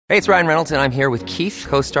Hey, it's Ryan Reynolds, and I'm here with Keith,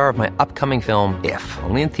 co-star of my upcoming film, If,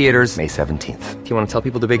 only in theaters May 17th. Do you want to tell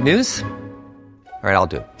people the big news? All right, I'll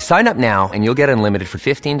do it. Sign up now and you'll get unlimited for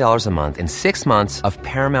 $15 a month and 6 months of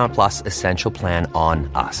Paramount Plus Essential Plan on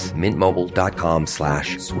us.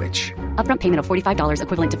 MintMobile.com/switch. Upfront payment of $45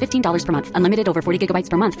 equivalent to $15 per month. Unlimited over 40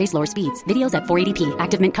 gigabytes per month. Face lower speeds. Videos at 480p.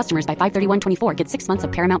 Active Mint customers by 531.24 get 6 months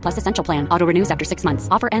of Paramount Plus Essential Plan. Auto renews after 6 months.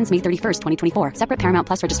 Offer ends May 31st, 2024. Separate Paramount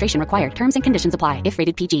Plus registration required. Terms and conditions apply if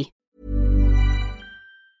rated PG.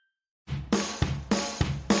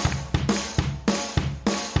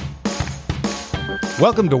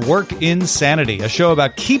 Welcome to Work Insanity, a show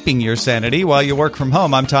about keeping your sanity while you work from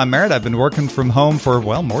home. I'm Tom Merritt. I've been working from home for,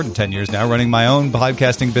 well, more than 10 years now, running my own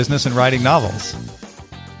podcasting business and writing novels.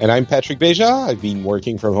 And I'm Patrick Beja. I've been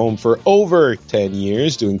working from home for over 10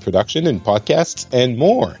 years, doing production and podcasts and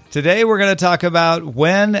more. Today we're going to talk about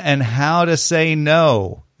when and how to say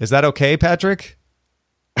no. Is that okay, Patrick?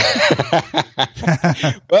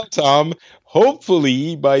 Well, Tom,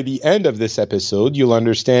 hopefully by the end of this episode, you'll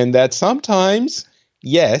understand that sometimes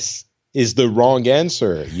yes is the wrong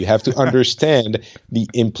answer. You have to understand the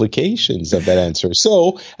implications of that answer.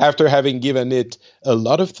 So after having given it a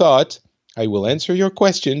lot of thought, I will answer your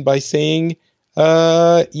question by saying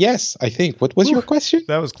yes, I think. What was your question?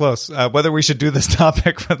 That was close. Whether we should do this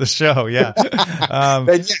topic for the show, yeah.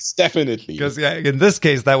 Then yes, definitely. Because in this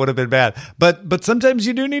case, that would have been bad. But sometimes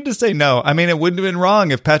you do need to say no. I mean, it wouldn't have been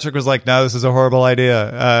wrong if Patrick was like, no, this is a horrible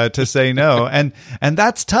idea to say no. And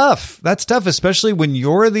that's tough. That's tough, especially when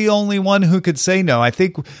you're the only one who could say no. I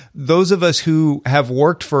think those of us who have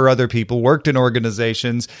worked for other people, worked in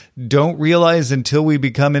organizations, don't realize until we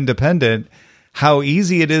become independent how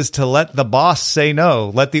easy it is to let the boss say no,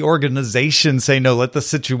 let the organization say no, let the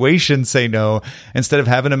situation say no, instead of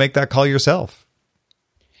having to make that call yourself.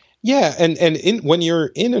 Yeah, when you're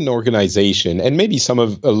in an organization, and maybe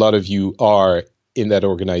a lot of you are in that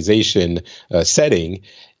organization setting,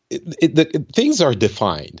 things are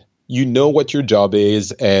defined. You know what your job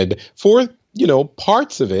is, and for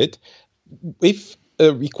parts of it, if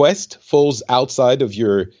a request falls outside of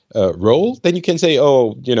your role, then you can say,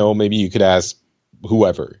 maybe you could ask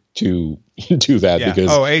whoever to do that. Yeah.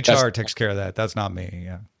 Because HR takes care of that. That's not me.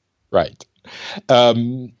 Yeah. Right.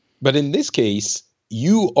 But in this case,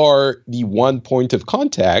 you are the one point of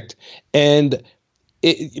contact. And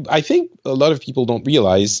I think a lot of people don't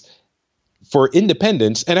realize for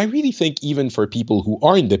independents, and I really think even for people who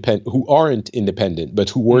aren't independent,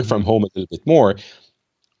 but who work from home a little bit more,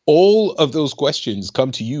 all of those questions come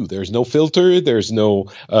to you. There's no filter. There's no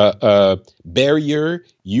barrier.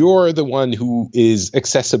 You're the one who is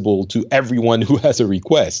accessible to everyone who has a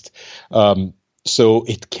request. So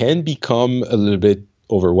it can become a little bit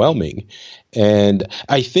overwhelming. And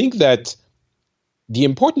I think that the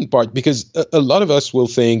important part, because a lot of us will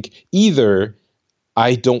think either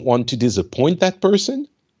I don't want to disappoint that person,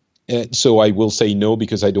 so I will say no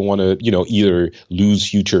because I don't want to, either lose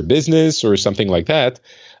future business or something like that.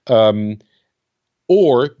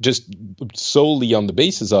 Or just solely on the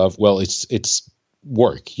basis of, well, it's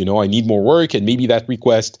work, I need more work, and maybe that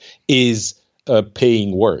request is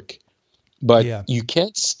paying work. But you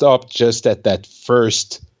can't stop just at that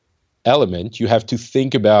first element. You have to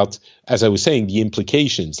think about, as I was saying, the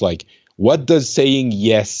implications. Like, what does saying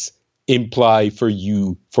yes imply for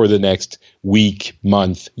you for the next week,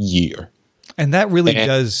 month, year? And that really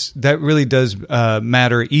does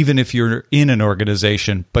matter, even if you're in an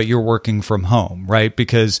organization, but you're working from home, right?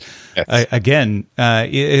 Because again,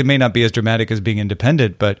 it may not be as dramatic as being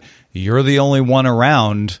independent, but you're the only one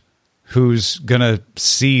around who's going to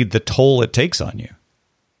see the toll it takes on you.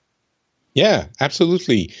 Yeah,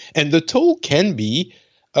 absolutely. And the toll can be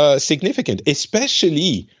significant,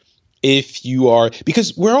 especially if you are,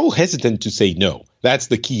 because we're all hesitant to say no. That's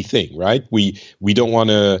the key thing, right? We don't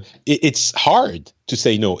want to, it's hard to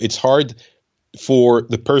say no. It's hard for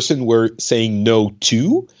the person we're saying no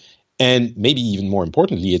to. And maybe even more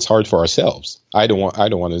importantly, it's hard for ourselves. I don't want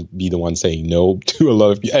to be the one saying no to a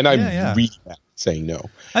lot of people. And I'm really bad at saying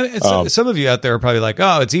no. I mean, some of you out there are probably like,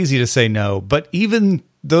 oh, it's easy to say no. But even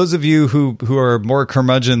those of you who are more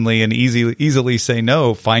curmudgeonly and easily say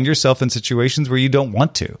no, find yourself in situations where you don't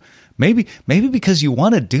want to. Maybe because you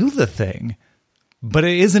want to do the thing, but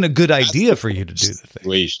it isn't a good idea for you to do the thing.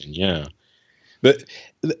 Situation, yeah. But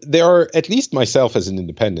there are, at least myself as an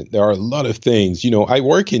independent, there are a lot of things. I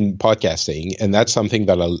work in podcasting, and that's something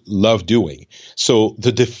that I love doing. So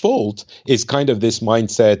the default is kind of this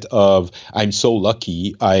mindset of, I'm so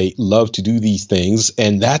lucky, I love to do these things,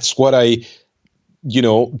 and that's what I,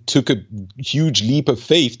 took a huge leap of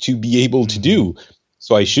faith to be able to do.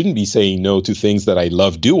 So I shouldn't be saying no to things that I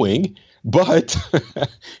love doing. But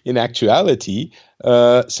in actuality,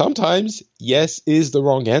 sometimes yes is the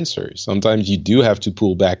wrong answer. Sometimes you do have to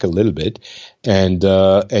pull back a little bit and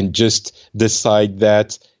just decide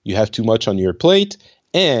that you have too much on your plate.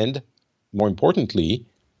 And more importantly,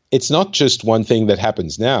 it's not just one thing that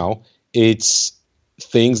happens now. It's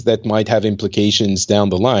things that might have implications down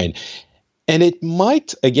the line. And it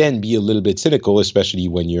might, again, be a little bit cynical, especially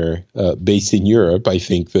when you're based in Europe. I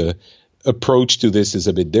think the approach to this is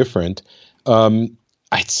a bit different.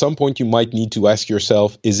 At some point, you might need to ask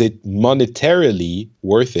yourself, is it monetarily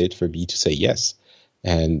worth it for me to say yes?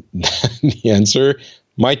 And the answer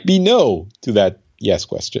might be no to that yes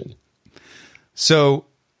question. So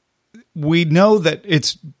we know that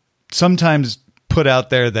it's sometimes put out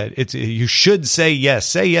there that you should say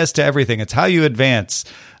yes to everything. It's how you advance.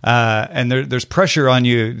 And there's pressure on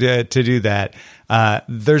you to do that.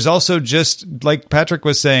 There's also, just like Patrick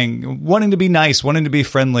was saying, wanting to be nice, wanting to be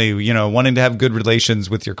friendly, wanting to have good relations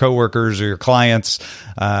with your coworkers or your clients,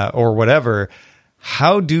 or whatever.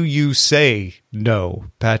 How do you say no,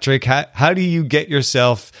 Patrick? How do you get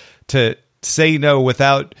yourself to say no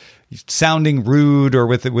without sounding rude or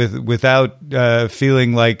without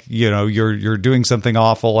feeling like you're doing something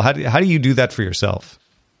awful? How do you do that for yourself?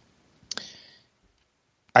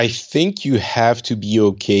 I think you have to be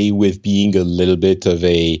okay with being a little bit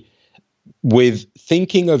with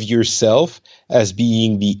thinking of yourself as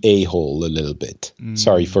being the a-hole a little bit.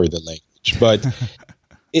 Sorry for the language, but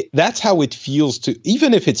that's how it feels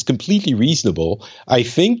even if it's completely reasonable. I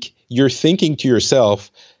think you're thinking to yourself,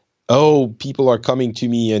 oh, people are coming to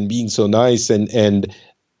me and being so nice and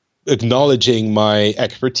acknowledging my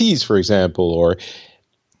expertise, for example,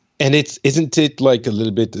 and isn't it like a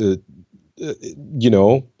little bit,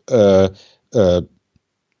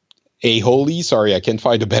 a-holy? Sorry, I can't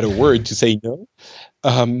find a better word to say no.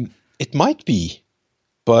 It might be,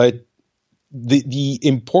 but the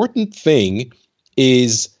important thing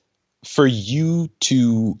is for you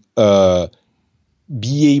to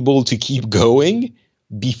be able to keep going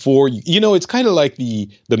before it's kind of like the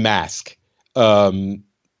mask.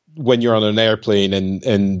 When you're on an airplane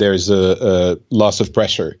and there's a loss of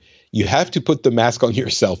pressure, you have to put the mask on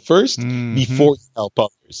yourself first before you help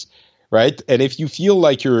others, right? And if you feel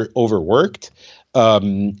like you're overworked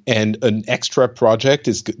and an extra project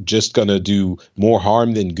is just going to do more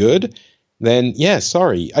harm than good, then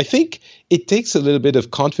sorry. I think it takes a little bit of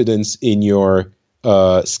confidence in your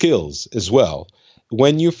skills as well.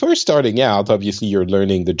 When you're first starting out, obviously you're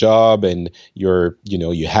learning the job and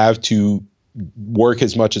you have to work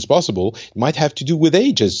as much as possible. It might have to do with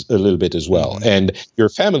age a little bit as well, and your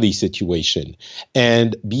family situation,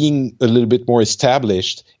 and being a little bit more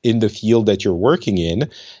established in the field that you're working in,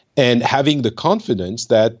 and having the confidence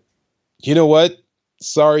that,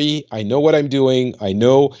 sorry, I know what I'm doing. I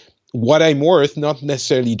know what I'm worth, not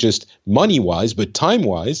necessarily just money-wise, but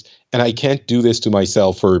time-wise, and I can't do this to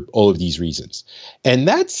myself for all of these reasons. And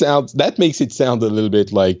that makes it sound a little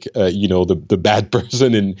bit like, the bad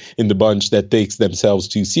person in the bunch that takes themselves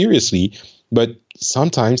too seriously. But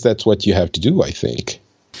sometimes that's what you have to do, I think.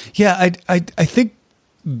 Yeah, I think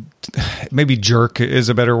maybe jerk is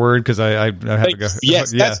a better word, because I have to go.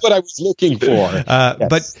 Yes, yeah. That's what I was looking for. Yes.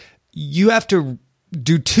 But you have to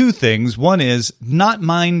do two things. One is not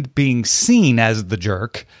mind being seen as the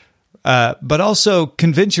jerk, but also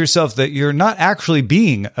convince yourself that you're not actually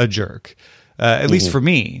being a jerk. At least for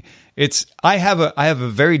me, I have a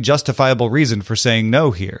very justifiable reason for saying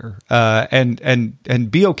no here, and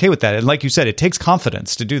be okay with that. And like you said, it takes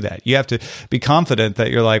confidence to do that. You have to be confident that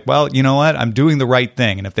you're like, well, you know what, I'm doing the right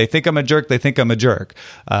thing. And if they think I'm a jerk, they think I'm a jerk.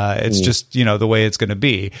 It's just the way it's going to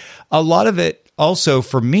be. A lot of it also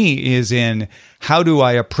for me is in how do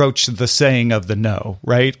I approach the saying of the no,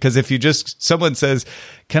 right? Because if someone says,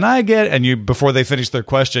 can I get, and you, before they finish their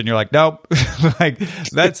question, you're like, nope, like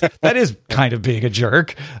that is kind of being a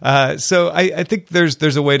jerk. So I think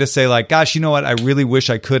there's a way to say like, gosh, you know what? I really wish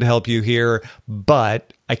I could help you here,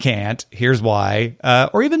 but I can't. Here's why.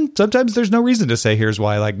 Or even sometimes there's no reason to say here's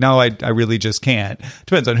why. Like, no, I really just can't.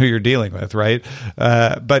 Depends on who you're dealing with, right?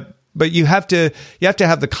 But you have to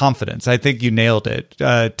have the confidence. I think you nailed it,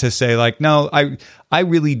 to say like, no, I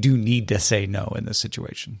really do need to say no in this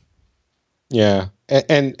situation. Yeah.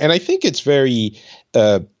 And I think it's very,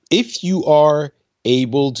 if you are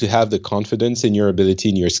able to have the confidence in your ability,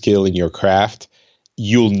 in your skill, in your craft,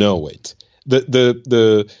 you'll know it.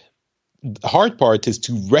 The hard part is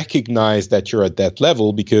to recognize that you're at that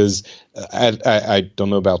level, because I don't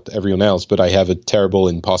know about everyone else, but I have a terrible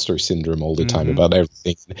imposter syndrome all the time about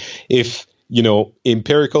everything. If,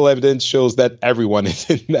 empirical evidence shows that everyone is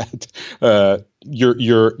in that,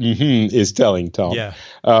 your is telling, Tom. Yeah.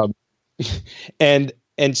 And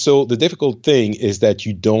so the difficult thing is that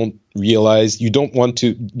you don't realize, you don't want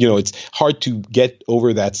to, it's hard to get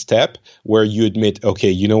over that step where you admit,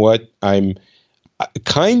 okay, you know what, I'm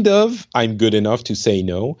good enough to say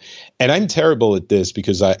no. And I'm terrible at this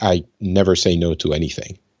because I never say no to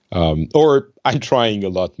anything. Or I'm trying a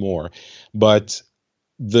lot more. But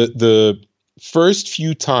the first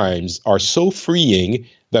few times are so freeing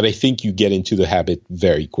that I think you get into the habit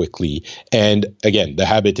very quickly. And again, the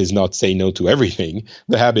habit is not say no to everything.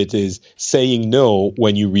 The habit is saying no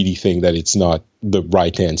when you really think that it's not the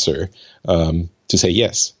right answer, to say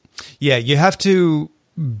yes. Yeah, you have to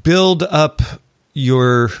build up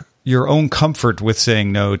your own comfort with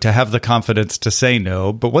saying no to have the confidence to say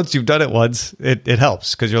no. But once you've done it once, it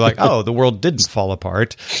helps because you're like, oh, the world didn't fall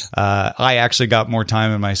apart. I actually got more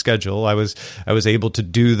time in my schedule. I was able to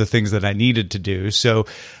do the things that I needed to do. So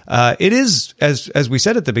it is, as we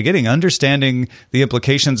said at the beginning, understanding the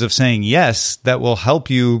implications of saying yes that will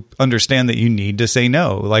help you understand that you need to say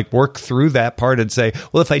no. Like work through that part and say,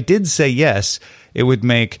 well, if I did say yes, it would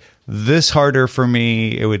make this harder for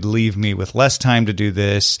me. It would leave me with less time to do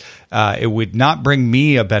this. It would not bring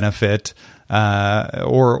me a benefit,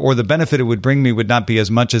 or the benefit it would bring me would not be as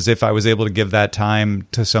much as if I was able to give that time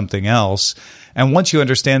to something else. And once you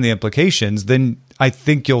understand the implications, then I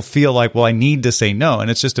think you'll feel like, well, I need to say no. And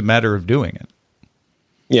it's just a matter of doing it.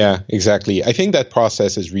 Yeah, exactly. I think that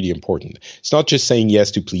process is really important. It's not just saying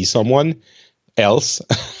yes to please someone else.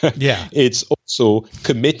 Yeah. It's also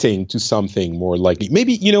committing to something more likely.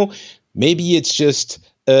 Maybe it's just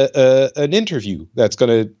an interview that's going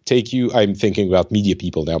to take you. I'm thinking about media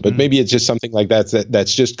people now, but maybe it's just something like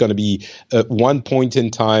that's just going to be one point in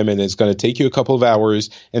time, and it's going to take you a couple of hours,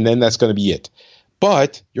 and then that's going to be it.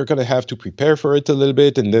 But you're going to have to prepare for it a little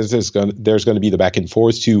bit, and there's going to be the back and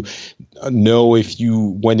forth to know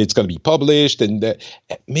when it's going to be published, and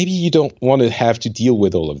maybe you don't want to have to deal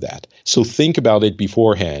with all of that. So think about it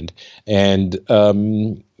beforehand, and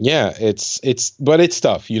but it's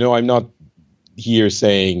tough. I'm not here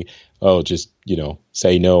saying, oh, just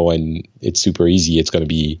say no, and it's super easy. It's going to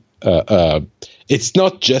be. It's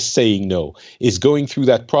not just saying no. It's going through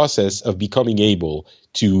that process of becoming able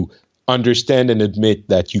to understand and admit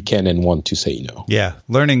that you can and want to say no. Yeah,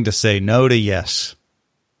 learning to say no to yes.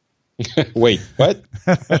 Wait, what?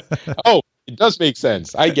 Oh, it does make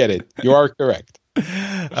sense. I get it. You are correct.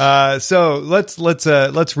 So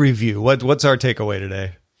let's review. What's our takeaway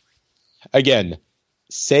today? Again,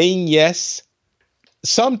 saying yes.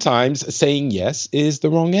 Sometimes saying yes is the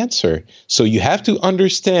wrong answer. So you have to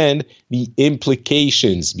understand the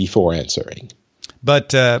implications before answering. But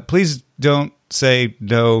please don't say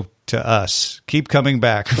no to us. Keep coming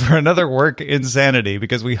back for another Work Insanity,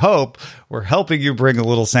 because we hope we're helping you bring a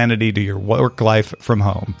little sanity to your work life from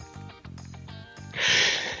home.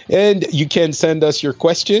 And you can send us your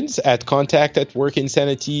questions at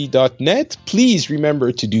contact@workinsanity.net. Please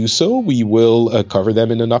remember to do so. We will cover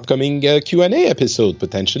them in an upcoming Q&A episode,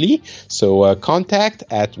 potentially. So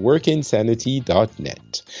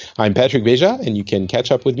contact@workinsanity.net. I'm Patrick Beja, and you can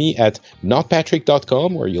catch up with me at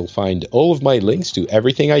notpatrick.com, where you'll find all of my links to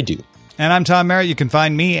everything I do. And I'm Tom Merritt. You can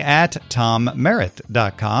find me at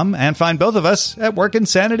tommerritt.com and find both of us at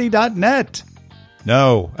workinsanity.net.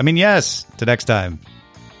 No, I mean yes. Till next time.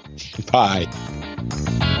 Bye.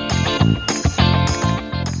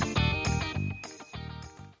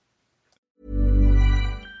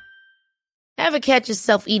 Ever catch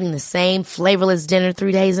yourself eating the same flavorless dinner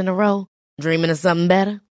 3 days in a row? Dreaming of something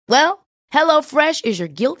better? Well, HelloFresh is your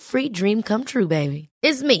guilt-free dream come true, baby.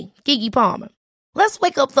 It's me, Keke Palmer. Let's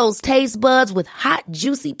wake up those taste buds with hot,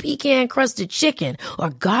 juicy pecan-crusted chicken or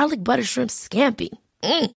garlic butter shrimp scampi.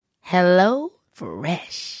 Hello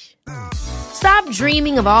Fresh. Stop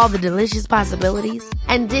dreaming of all the delicious possibilities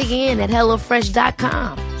and dig in at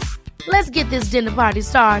HelloFresh.com. Let's get this dinner party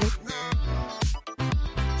started.